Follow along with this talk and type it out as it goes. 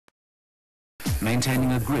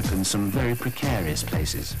maintaining a grip in some very precarious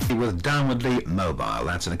places. With Downwardly Mobile,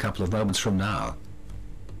 that's in a couple of moments from now.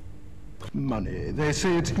 Money, they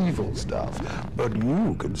say it's evil stuff, but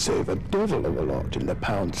you can save a devil of a lot in the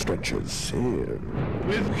Pound Stretcher's sale.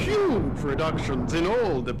 With huge reductions in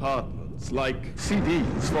all departments, like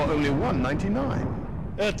CDs for only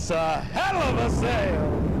 $1.99. It's a hell of a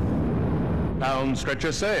sale! Pound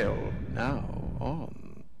Stretcher sale, now on.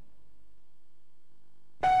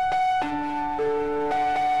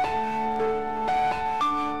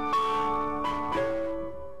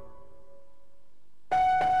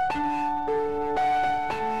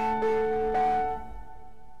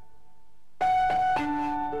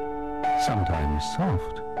 Sometimes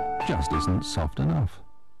soft just isn't soft enough.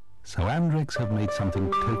 So Andrex have made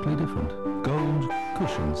something totally different. Gold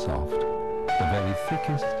Cushion Soft. The very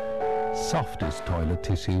thickest, softest toilet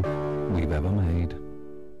tissue we've ever made.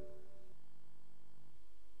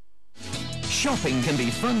 Shopping can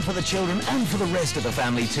be fun for the children and for the rest of the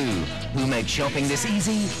family too. Who makes shopping this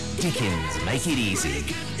easy? Dickens make it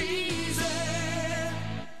easy.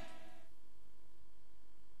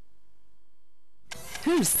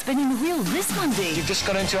 Who's spinning the wheel this Monday? You've just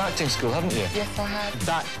got into acting school, haven't you? Yes, I have.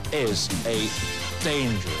 That is a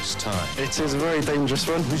dangerous time. It is a very dangerous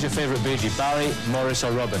one. Who's your favourite Bee Gee, Barry, Morris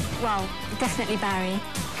or Robin? Well, definitely Barry.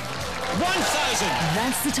 1,000!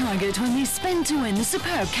 That's the target when you spin to win the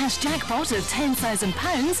superb cash jackpot of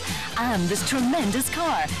 £10,000 and this tremendous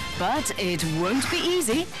car. But it won't be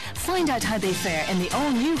easy. Find out how they fare in the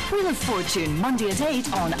all-new Wheel of Fortune, Monday at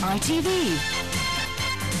 8 on ITV.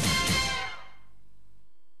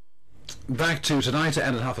 Back to tonight, to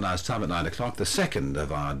end at half an hour's time at 9 o'clock, the second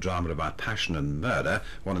of our drama about passion and murder,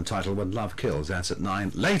 one entitled When Love Kills. That's at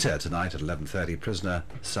 9. Later tonight at 11:30, Prisoner,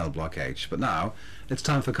 Cell Block H. But now, it's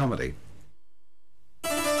time for comedy.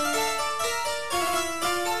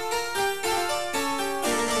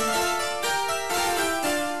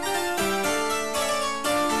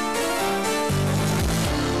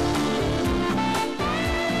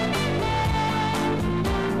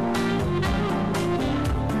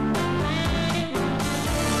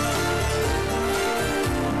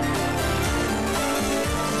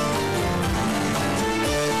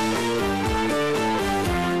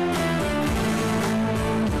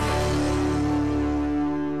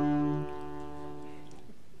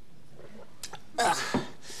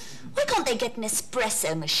 Why can't they get an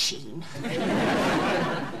espresso machine?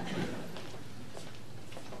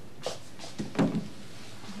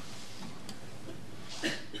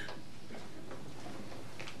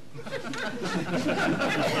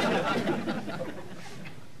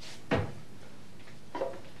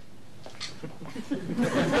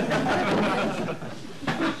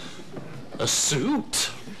 A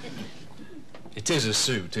suit? It is a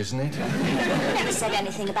suit, isn't it? Never said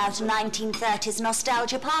anything about a 1930s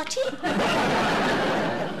nostalgia party.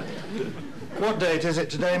 What date is it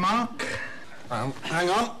today, Mark? Well, hang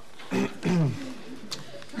on.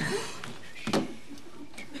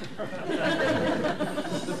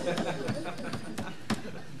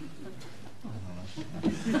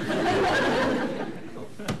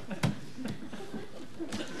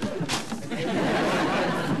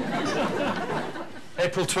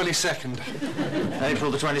 April 22nd.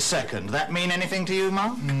 April the 22nd. That mean anything to you,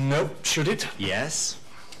 Mark? Nope. Should it? Yes.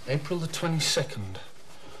 April the 22nd.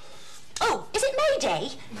 Oh, is it May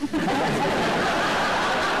Day?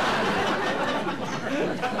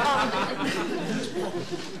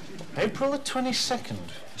 April the 22nd.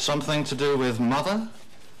 Something to do with Mother?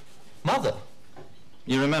 Mother?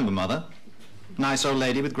 You remember Mother? Nice old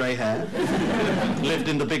lady with grey hair. Lived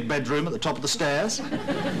in the big bedroom at the top of the stairs.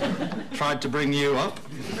 Tried to bring you up.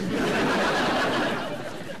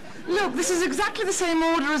 Look, this is exactly the same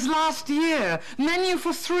order as last year. Menu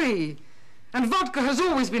for 3. And vodka has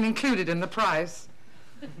always been included in the price.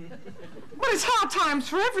 Well, it's hard times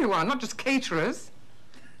for everyone, not just caterers.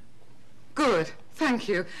 Good, thank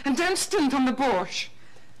you. And don't stint on the borscht.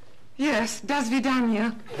 Yes, das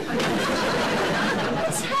vidania.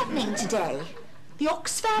 What's happening today? The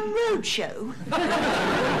Oxfam Roadshow?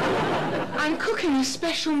 I'm cooking a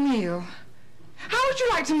special meal. How would you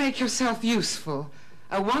like to make yourself useful?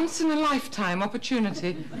 A once-in-a-lifetime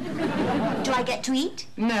opportunity. Do I get to eat?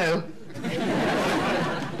 No.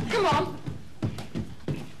 Come on.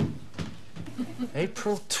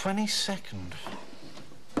 April 22nd.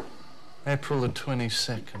 April the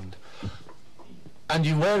 22nd. And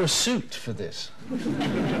you wear a suit for this?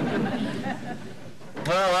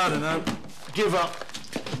 Well, I don't know. Give up.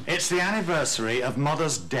 It's the anniversary of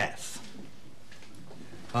Mother's death.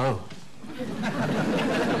 Oh.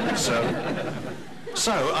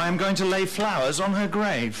 So I'm going to lay flowers on her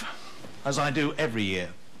grave. as I do every year.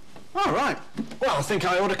 All right. Well, I think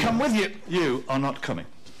I ought to come with you. You are not coming.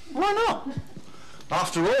 Why not?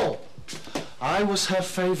 After all, I was her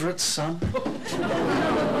favourite son.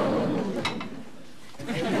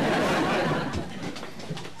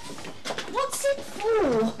 What's it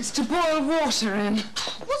for? It's to boil water in.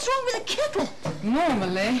 What's wrong with the kettle?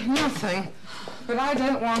 Normally, nothing. But I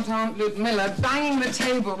don't want Aunt Ludmilla banging the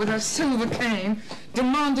table with her silver cane,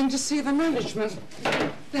 demanding to see the management.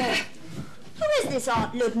 There. Who is this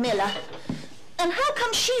Aunt Ludmilla? And how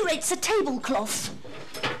come she rates a tablecloth?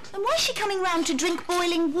 And why is she coming round to drink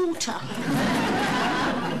boiling water?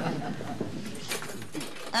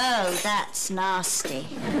 Oh, that's nasty.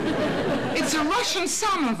 It's a Russian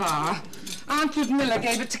samovar. Aunt Ludmilla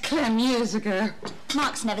gave it to Clem years ago.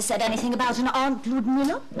 Mark's never said anything about an Aunt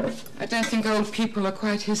Ludmilla. I don't think old people are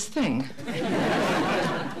quite his thing.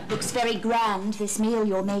 Looks very grand, this meal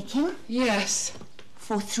you're making. Yes.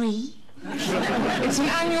 For 3? It's an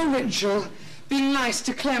annual ritual, being nice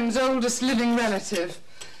to Clem's oldest living relative.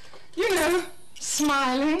 You know,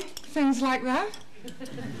 smiling, things like that.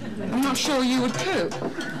 I'm not sure you would cope.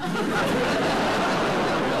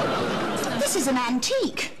 This is an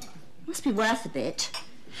antique. Must be worth a bit.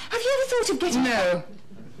 Have you ever thought of getting... No,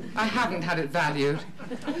 I haven't had it valued.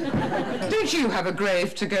 Don't you have a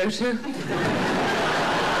grave to go to?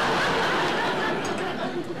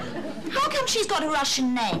 How come she's got a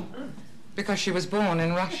Russian name? Because she was born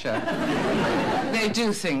in Russia. They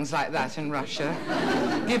do things like that in Russia.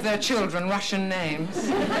 Give their children Russian names.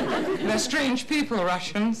 They're strange people,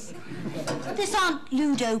 Russians. This Aunt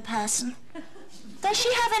Ludo person, does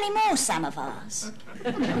she have any more samovars?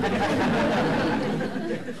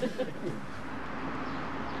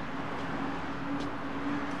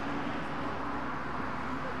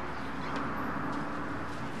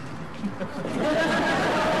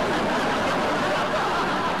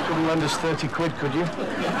 Couldn't lend us 30 quid, could you?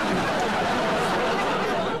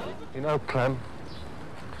 You know, Clem,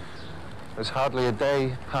 there's hardly a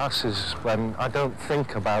day passes when I don't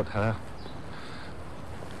think about her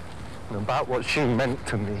and about what she meant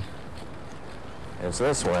to me. It's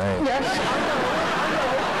this way. Yes.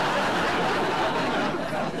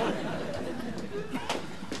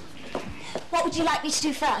 What would you like me to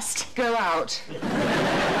do first? Go out.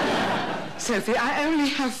 Sophie, I only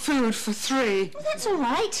have food for 3. Well, that's all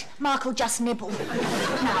right. Mark will just nibble.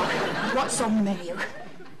 Now, what's on the menu?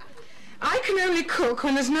 I can only cook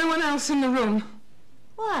when there's no one else in the room.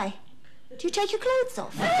 Why? Do you take your clothes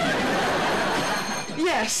off?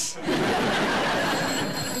 Yes.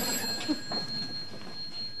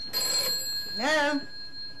 No.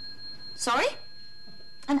 Sorry?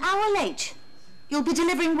 An hour late. You'll be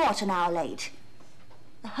delivering what an hour late?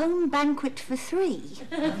 The home banquet for 3.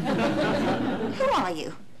 Who are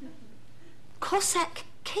you? Cossack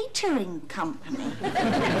Catering Company.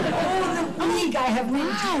 Oh, the week I have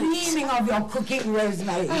been dreaming of your cooking,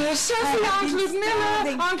 Rosemary. Sophie, Aunt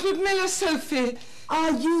Ludmilla. Aunt Ludmilla, Sophie.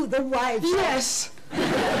 Are you the wife? Yes.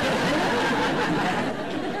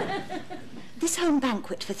 This home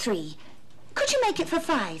banquet for 3. Could you make it for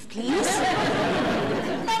 5, please?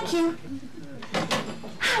 Thank you.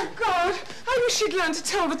 Oh, God. I wish she'd learned to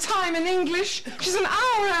tell the time in English. She's an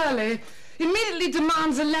hour early. Immediately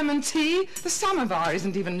demands a lemon tea. The samovar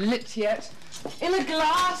isn't even lit yet. In a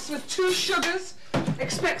glass with 2 sugars.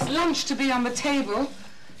 Expects lunch to be on the table.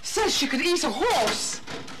 Says she could eat a horse.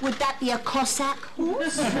 Would that be a Cossack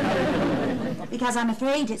horse? Because I'm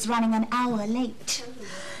afraid it's running an hour late.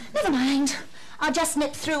 Never mind. I'll just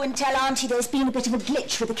nip through and tell Auntie there's been a bit of a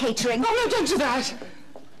glitch with the catering. Oh, no, don't do that.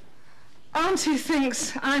 Auntie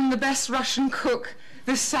thinks I'm the best Russian cook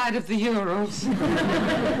this side of the Urals. You've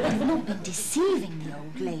not been deceiving the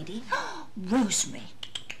old lady. Rosemary.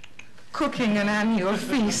 Cooking an annual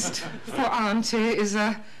feast for Auntie is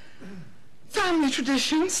a family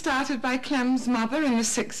tradition started by Clem's mother in the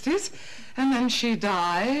 60s, and then she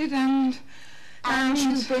died, and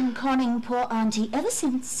you've been conning poor Auntie ever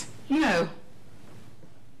since? No.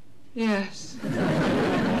 Yes.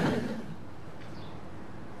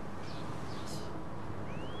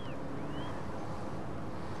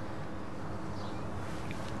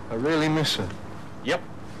 I really miss her. Yep.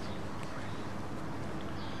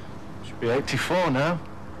 She'll be 84 now.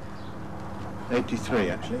 83,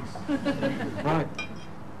 actually. Right.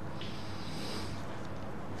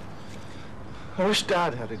 I wish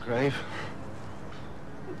Dad had a grave.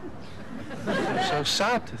 It's so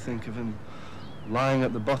sad to think of him lying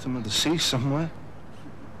at the bottom of the sea somewhere.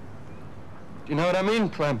 Do you know what I mean,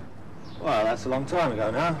 Clem? Well, that's a long time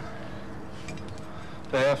ago now.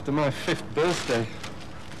 Day after my 5th birthday.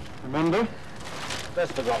 Remember?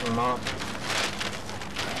 Best forgotten, Mark.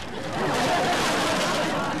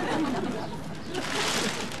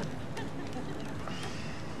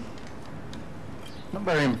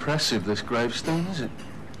 Not very impressive, this gravestone, is it?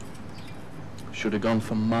 Should have gone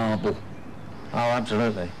for marble. Oh,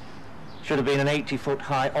 absolutely. Should have been an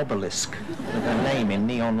 80-foot-high obelisk with her name in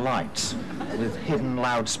neon lights, with hidden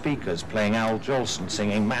loudspeakers playing Al Jolson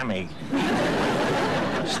singing Mammy.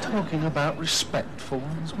 He's talking about respect for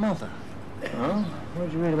one's mother. Oh, what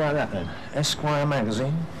did you read about that then? Esquire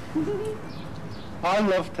magazine? I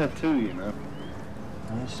loved her too, you know.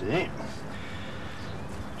 I see.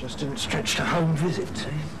 Just didn't stretch to home visit, see?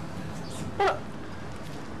 What?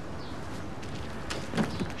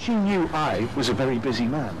 She knew I was a very busy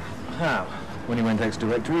man. How? When he went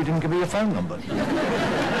ex-directory, he didn't give me a phone number.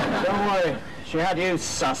 Don't worry, she had you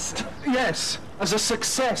sussed. Yes, as a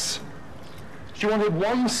success. She wanted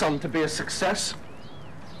one son to be a success.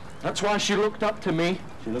 That's why she looked up to me.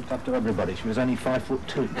 She looked up to everybody. She was only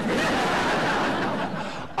 5'2".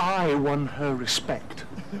 I won her respect.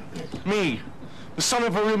 Me, the son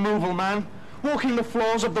of a removal man, walking the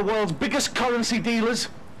floors of the world's biggest currency dealers,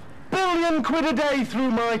 £1 billion a day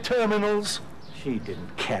through my terminals. She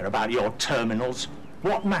didn't care about your terminals.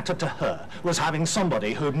 What mattered to her was having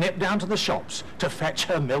somebody who'd nip down to the shops to fetch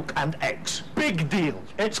her milk and eggs. Big deal.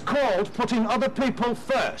 It's called putting other people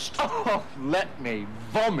first. Oh, let me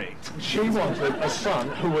vomit. She wanted a son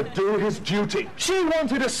who would do his duty. She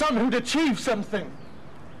wanted a son who'd achieve something.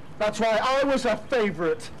 That's why I was her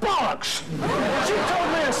favourite. Bollocks! She told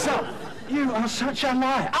me herself. You are such a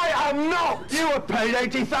liar. I am not! You were paid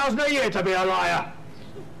 $80,000 a year to be a liar.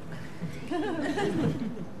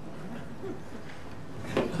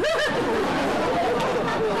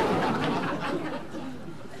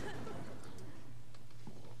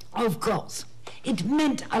 Of course. It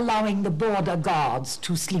meant allowing the border guards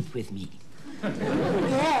to sleep with me.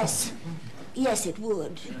 Yes. Yes, it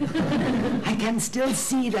would. I can still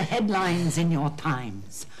see the headlines in your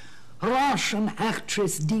Times. Russian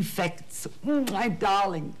actress defects. My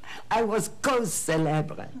darling, I was cause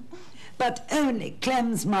célèbre. But only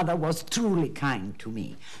Clem's mother was truly kind to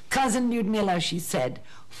me. Cousin Ludmilla, she said,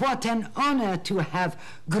 what an honor to have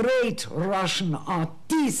great Russian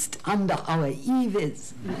artiste under our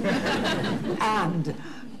eaves. And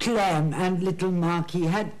Clem and little Marky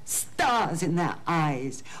had stars in their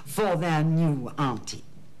eyes for their new auntie.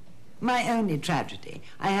 My only tragedy,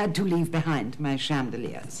 I had to leave behind my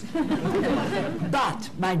chandeliers. But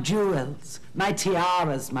my jewels, my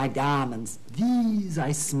tiaras, my diamonds, these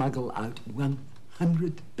I smuggle out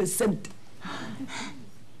 100%.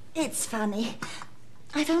 It's funny.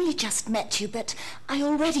 I've only just met you, but I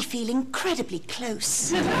already feel incredibly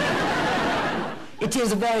close. It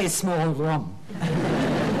is a very small room.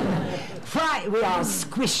 Why, we are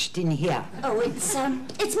squished in here. Oh, it's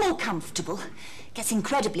more comfortable. Gets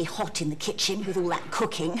incredibly hot in the kitchen with all that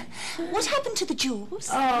cooking. What happened to the jewels?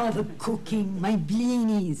 Oh, the cooking, my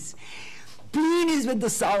blinis. Blinis with the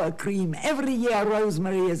sour cream. Every year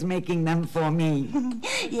Rosemary is making them for me.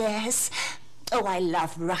 Yes. Oh, I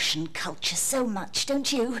love Russian culture so much,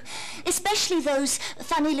 don't you? Especially those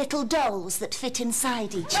funny little dolls that fit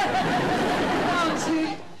inside each other.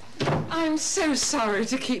 Auntie, I'm so sorry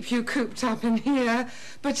to keep you cooped up in here,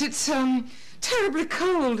 but it's, terribly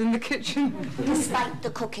cold in the kitchen. Despite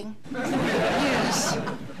the cooking. Yes.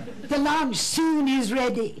 The lunch soon is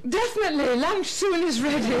ready. Definitely, lunch soon is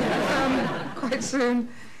ready. Quite soon.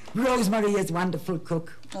 Rosemary is a wonderful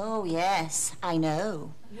cook. Oh, yes, I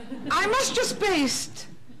know. I must just baste.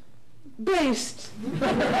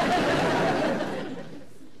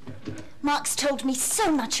 Mark's told me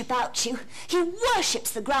so much about you. He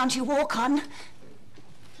worships the ground you walk on.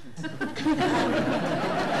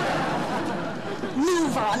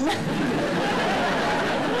 Move on.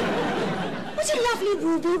 What a lovely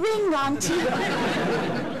ruby ring, Auntie.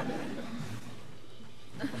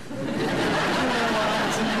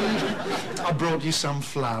 I brought you some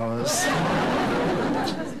flowers.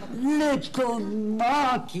 Little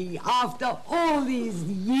Marky, after all these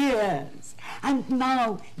years. And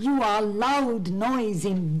now you are loud noise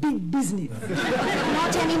in big business.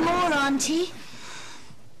 Not anymore, Auntie.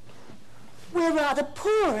 We're rather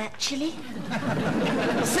poor, actually.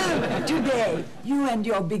 So, today, you and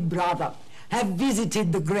your big brother have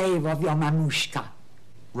visited the grave of your mamushka.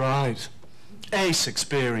 Right. Ace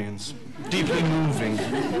experience. Deeply moving.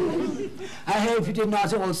 I hope you did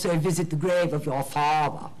not also visit the grave of your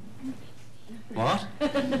father. What?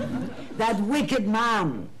 That wicked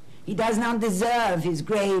man. He does not deserve his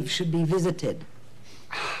grave should be visited.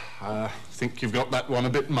 I think you've got that one a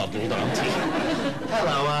bit muddled, Auntie.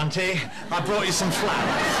 Hello, Auntie. I brought you some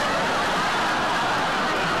flowers.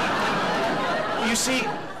 You see,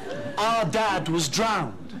 our dad was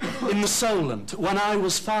drowned in the Solent when I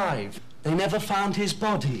was 5. They never found his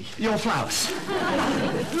body. Your flowers.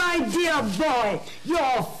 My dear boy,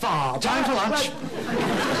 your father... Time for lunch.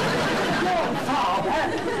 Your father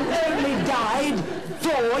only died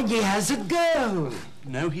 4 years ago.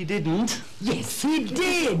 No, he didn't. Yes, he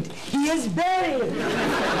did. He is buried.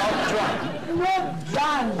 Not drunk. Not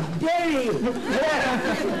done. Buried.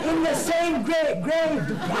 In the same grave. As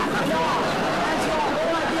your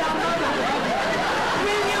poor dear mother.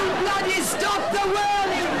 Will you bloody stop the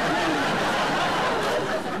whirling?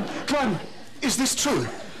 Clem, is this true?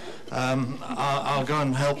 I'll go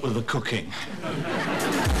and help with the cooking.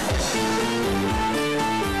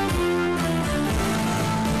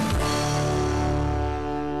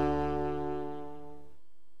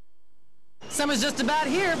 Summer's just about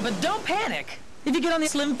here, but don't panic. If you get on the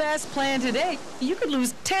Slim Fast plan today, you could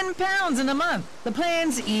lose 10 pounds in a month. The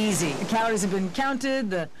plan's easy. The calories have been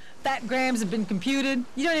counted, the fat grams have been computed.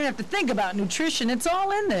 You don't even have to think about nutrition. It's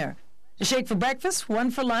all in there. A shake for breakfast,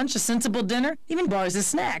 one for lunch, a sensible dinner, even bars of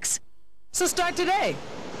snacks. So start today.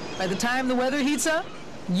 By the time the weather heats up,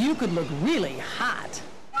 you could look really hot.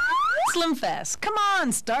 Slim Fast, come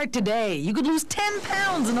on, start today. You could lose 10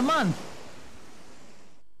 pounds in a month.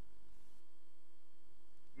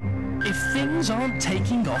 If things aren't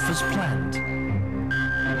taking off as planned.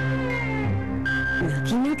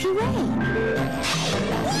 Milky Way.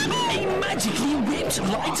 A magically ripped,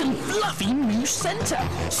 light and fluffy mousse centre,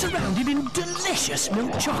 surrounded in delicious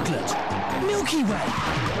milk chocolate. Milky Way.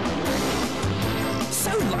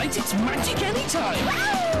 So light it's magic anytime.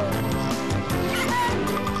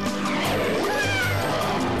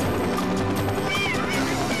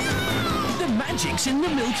 The magic's in the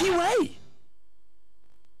Milky Way.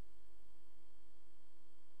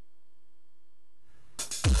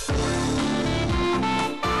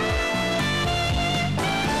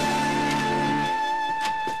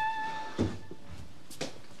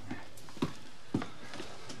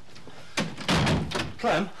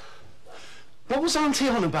 Clem, what was Auntie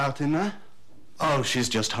on about in there? Oh, she's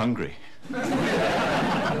just hungry.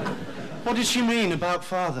 What did she mean about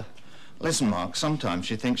Father? Listen, Mark, sometimes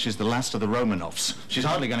she thinks she's the last of the Romanovs. She's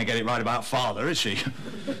hardly going to get it right about Father, is she?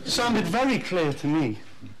 Sounded very clear to me.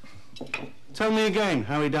 Tell me again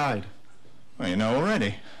how he died. Well, you know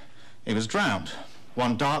already. He was drowned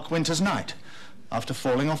one dark winter's night after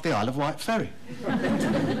falling off the Isle of Wight ferry.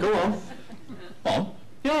 Go on. On?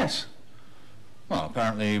 Yes. Well,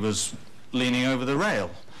 apparently he was leaning over the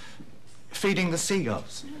rail, feeding the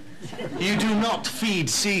seagulls. You do not feed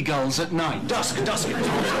seagulls at night. Dusk.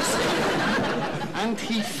 And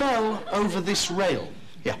he fell over this rail?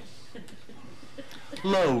 Yeah.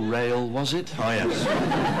 Low rail, was it? Oh, yes.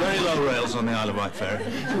 Very low rails on the Isle of Wight ferry.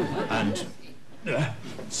 And...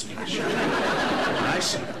 splash. I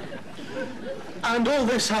see. And all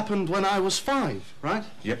this happened when I was 5, right?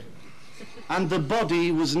 Yep. And the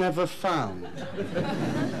body was never found?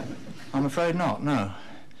 I'm afraid not, no.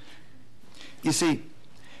 You see,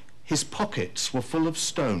 his pockets were full of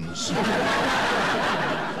stones.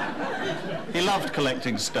 He loved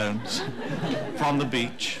collecting stones from the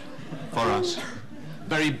beach for us.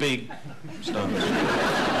 Very big stones.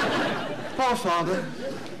 Poor Father.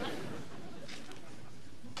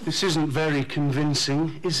 This isn't very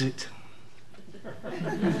convincing, is it?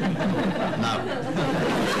 No.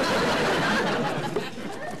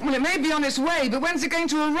 Well, it may be on its way, but when's it going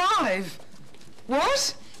to arrive?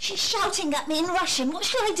 What? She's shouting at me in Russian. What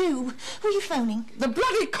shall I do? Who are you phoning? The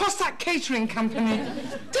bloody Cossack catering company.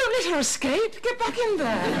 Don't let her escape. Get back in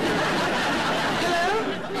there.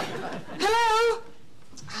 Hello? Hello?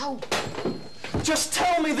 Ow. Just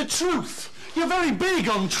tell me the truth. You're very big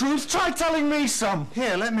on truth. Try telling me some.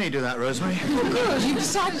 Here, let me do that, Rosemary. Oh, good. You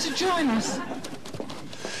decided to join us.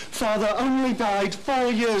 Father only died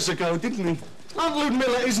 4 years ago, didn't he? Aunt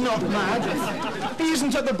Ludmilla is not mad. He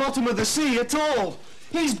isn't at the bottom of the sea at all.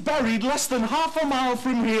 He's buried less than half a mile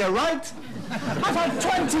from here, right? I've had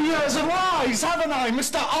 20 years of lies, haven't I,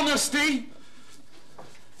 Mr. Honesty?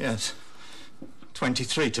 Yes.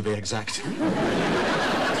 23 to be exact.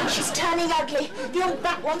 She's turning ugly. The old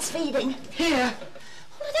bat wants feeding. Here.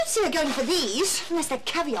 Well, I don't see her going for these, unless they're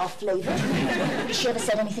caviar flavoured. Has she ever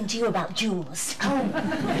said anything to you about jewels? Oh.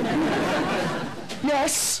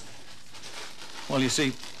 Yes. Well, you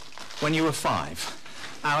see, when you were 5,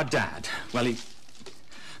 our dad, well,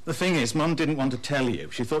 the thing is, Mum didn't want to tell you.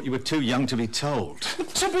 She thought you were too young to be told.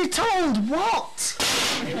 To be told what?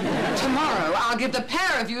 Tomorrow, I'll give the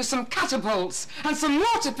pair of you some catapults and some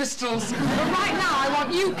water pistols. But right now, I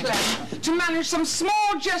want you, Clem, to manage some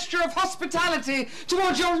small gesture of hospitality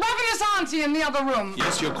towards your ravenous auntie in the other room.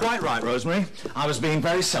 Yes, you're quite right, Rosemary. I was being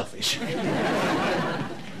very selfish.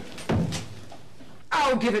 Ow!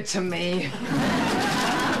 Oh, give it to me.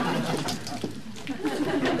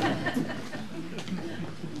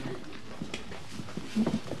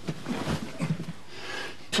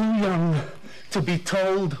 Too young to be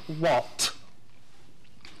told what?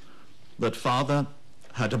 That father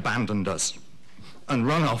had abandoned us and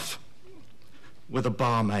run off with a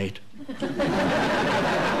barmaid.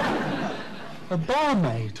 A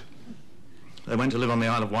barmaid? They went to live on the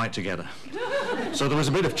Isle of Wight together. So there was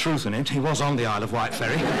a bit of truth in it. He was on the Isle of Wight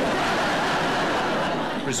ferry.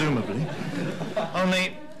 Presumably.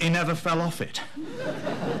 Only he never fell off it.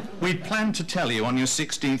 We'd planned to tell you on your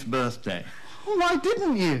 16th birthday. Why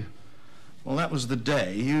didn't you? Well, that was the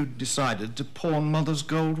day you decided to pawn Mother's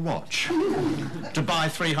gold watch. To buy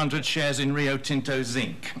 300 shares in Rio Tinto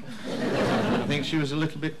Zinc. I think she was a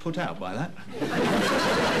little bit put out by that.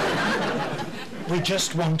 We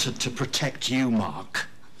just wanted to protect you, Mark.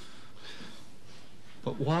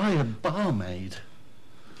 But why a barmaid?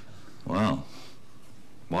 Well,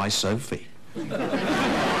 why Sophie?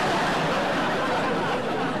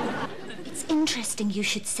 It's interesting you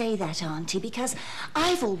should say that, Auntie, because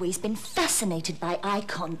I've always been fascinated by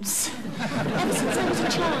icons. Ever since I was a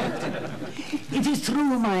child. It is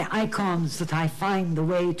through my icons that I find the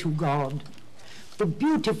way to God. The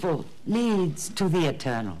beautiful leads to the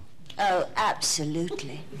eternal. Oh,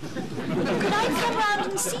 absolutely. Could I come round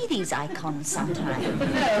and see these icons sometime?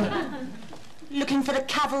 No. Looking for the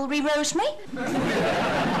cavalry, Rosemary?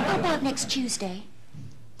 How about next Tuesday?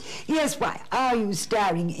 Yes, why are you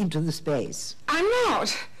staring into the space? I'm not.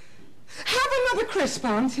 Have another crisp,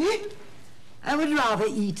 Auntie. I would rather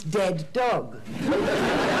eat dead dog.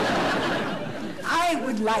 I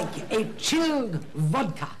would like a chilled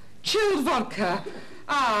vodka. Chilled vodka?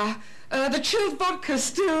 The chilled vodka's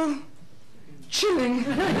still chilling.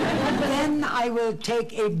 Then I will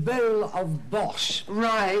take a bowl of borscht.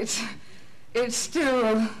 Right. It's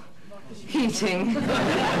still heating.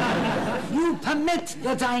 You permit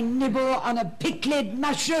that I nibble on a pickled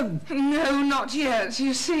mushroom? No, not yet.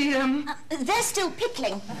 You see, they're still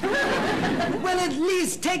pickling. Well, at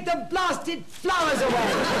least take the blasted flowers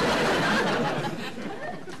away.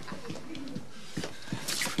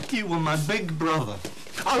 You were my big brother.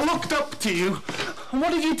 I looked up to you. And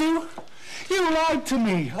what did you do? You lied to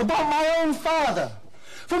me about my own father.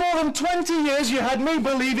 For more than 20 years you had me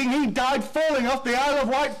believing he died falling off the Isle of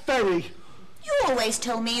Wight ferry. You always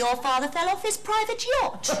told me your father fell off his private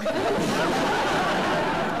yacht.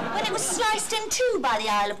 When it was sliced in two by the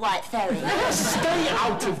Isle of Wight ferry. Stay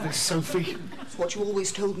out of this, Sophie. That's what you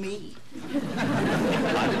always told me.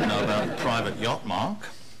 I didn't know about the private yacht, Mark.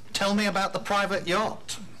 Tell me about the private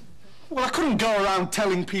yacht. Well, I couldn't go around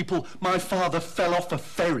telling people my father fell off a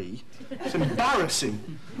ferry. It's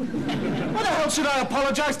embarrassing. Why the hell should I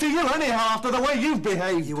apologise to you anyhow after the way you've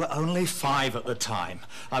behaved? You were only 5 at the time.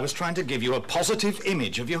 I was trying to give you a positive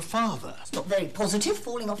image of your father. It's not very positive,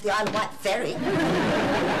 falling off the Isle of Wight ferry.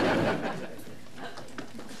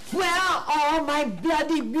 Where are my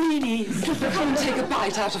bloody beanies? Come take a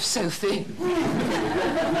bite out of Sophie.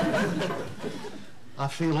 I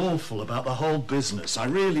feel awful about the whole business. I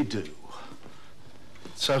really do.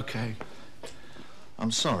 It's okay.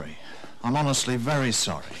 I'm sorry. I'm honestly very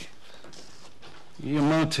sorry. Your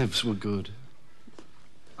motives were good.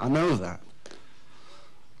 I know that.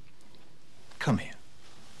 Come here.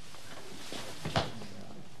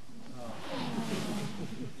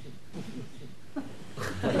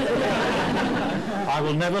 I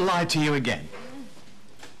will never lie to you again.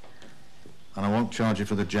 And I won't charge you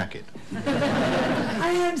for the jacket.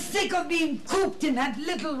 I am sick of being cooped in that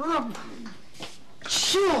little room.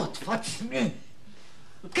 Shoot, what's me?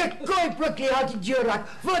 Какой проклятый дурак!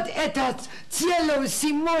 Вот этот целую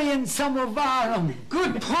Симоен самоваром.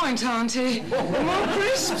 Good point, Auntie. More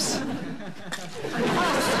crisps?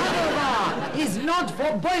 A samovar is not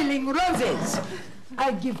for boiling roses.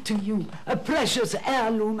 I give to you a precious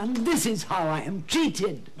heirloom, and this is how I am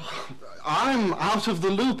treated. I'm out of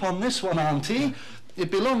the loop on this one, Auntie.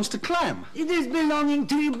 It belongs to Clem. It is belonging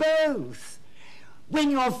to you both. When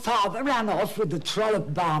your father ran off with the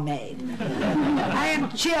trollop barmaid, I am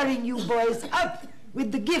cheering you boys up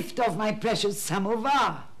with the gift of my precious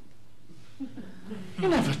samovar. You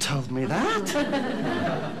never told me that.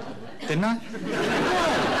 Didn't I?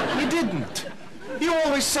 No, you didn't. You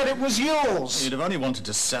always said it was yours. You'd have only wanted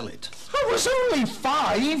to sell it. I was only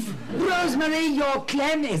 5. Rosemary, your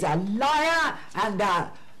Clem is a liar and a...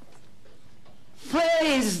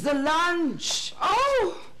 Where's the lunch?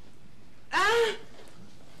 Oh!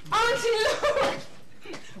 Auntie, look!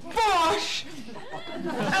 Borscht!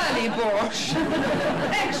 Early borscht.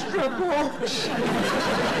 Extra borscht.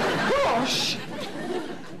 Borscht!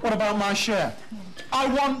 What about my share? I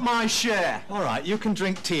want my share. All right, you can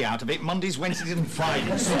drink tea out of it Mondays, Wednesdays and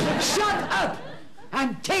Fridays. Shut up!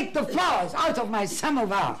 And take the flowers out of my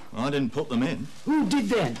samovar. I didn't put them in. Who did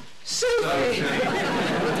then? Sophie!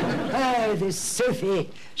 Oh, this Sophie.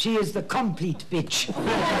 She is the complete bitch.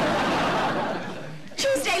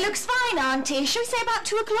 Tuesday looks fine, Auntie. Shall we say about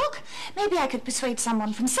 2 o'clock? Maybe I could persuade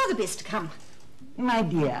someone from Sotheby's to come. My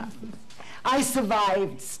dear, I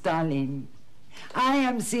survived Stalin. I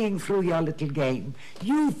am seeing through your little game.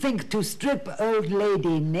 You think to strip old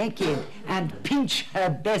lady naked and pinch her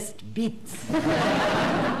best bits.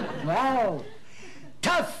 Wow.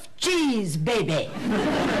 Tough cheese, baby.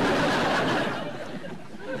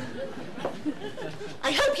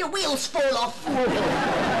 I hope your wheels fall off.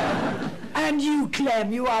 And you,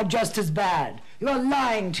 Clem, you are just as bad. You're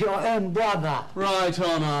lying to your own brother. Right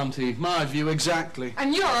on, Auntie. My view exactly.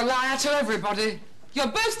 And you're a liar to everybody. You're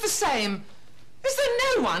both the same. Is there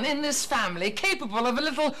no one in this family capable of a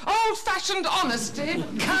little old-fashioned honesty?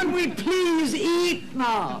 Can we please eat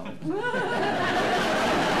now?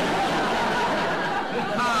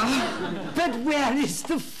 But where is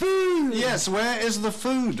the food? Yes, where is the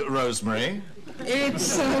food, Rosemary?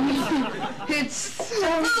 It's... The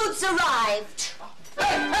food's arrived.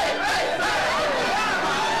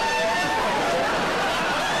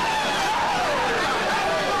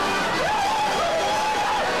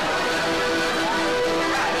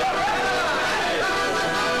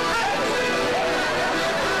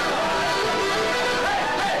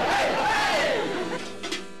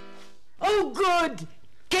 Oh, good!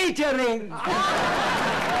 Catering!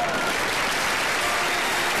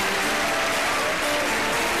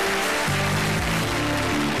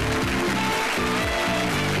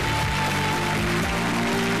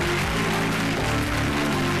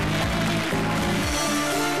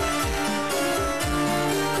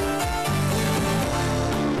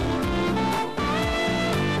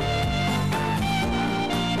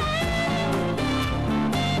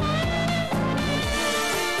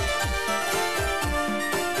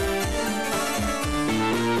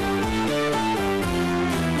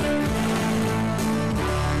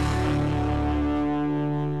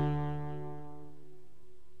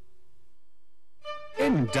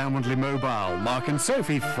 In Downwardly Mobile, Mark and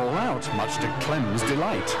Sophie fall out, much to Clem's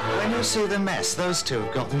delight. When you see the mess those two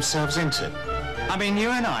have got themselves into. I mean, you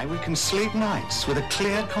and I, we can sleep nights with a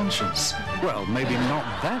clear conscience. Well, maybe not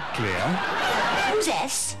that clear. Who's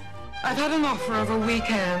S? I've had an offer of a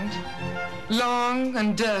weekend. Long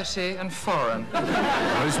and dirty and foreign.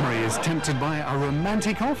 Rosemary is tempted by a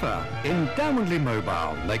romantic offer in Downwardly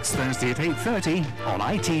Mobile, next Thursday at 8:30 on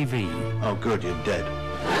ITV. Oh, good, you're dead.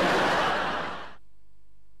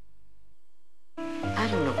 I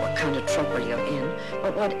don't know what kind of trouble you're in,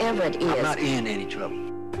 but whatever it is... I'm not in any trouble.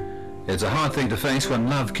 It's a hard thing to face when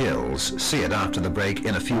love kills. See it after the break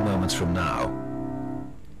in a few moments from now.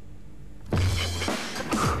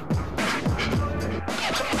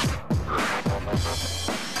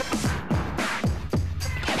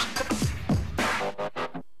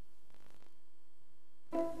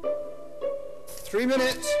 Three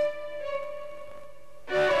minutes.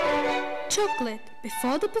 Chocolate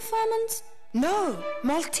before the performance? No,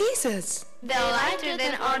 Maltesers. They're lighter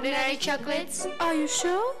than ordinary chocolates. Are you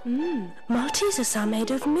sure? Maltesers are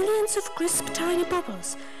made of millions of crisp tiny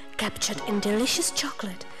bubbles, captured in delicious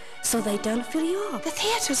chocolate, so they don't fill you up. The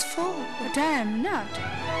theatre's full. But I am not.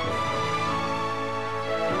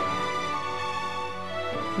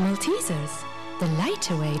 Maltesers, the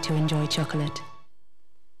lighter way to enjoy chocolate.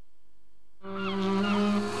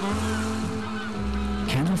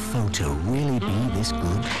 Can a photo really be this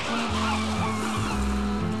good?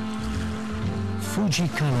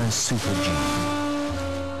 Fujicolor Super G.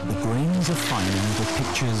 The grains are finer, the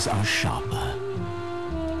pictures are sharper.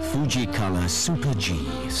 Fujicolor Super G,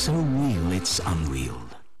 so real it's unreal.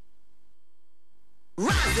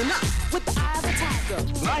 Rising up with the eye of a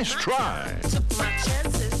tiger. Nice try. Took my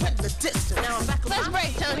chances, went the distance. Now I'm back. Let's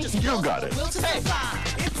break, Tony. You got it. Hey,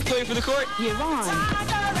 it's clear for the court. You're on.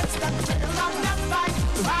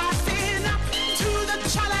 Rising up to the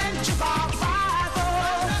challenge of our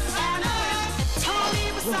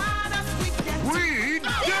We did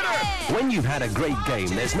it! When you've had a great game,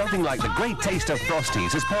 there's nothing like the great taste of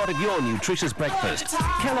Frosties as part of your nutritious breakfast.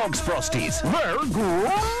 Kellogg's Frosties. They're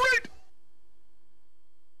great!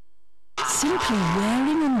 Simply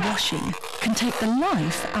wearing and washing can take the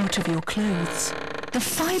life out of your clothes. The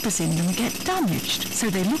fibres in them get damaged, so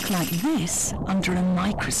they look like this under a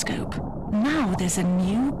microscope. Now there's a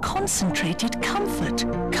new concentrated Comfort.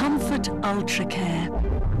 Comfort Ultra Care.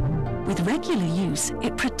 With regular use,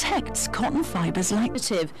 it protects cotton fibres like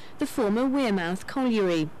the former Wearmouth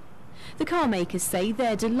colliery. The car makers say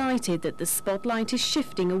they're delighted that the spotlight is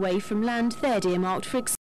shifting away from land they'd earmarked for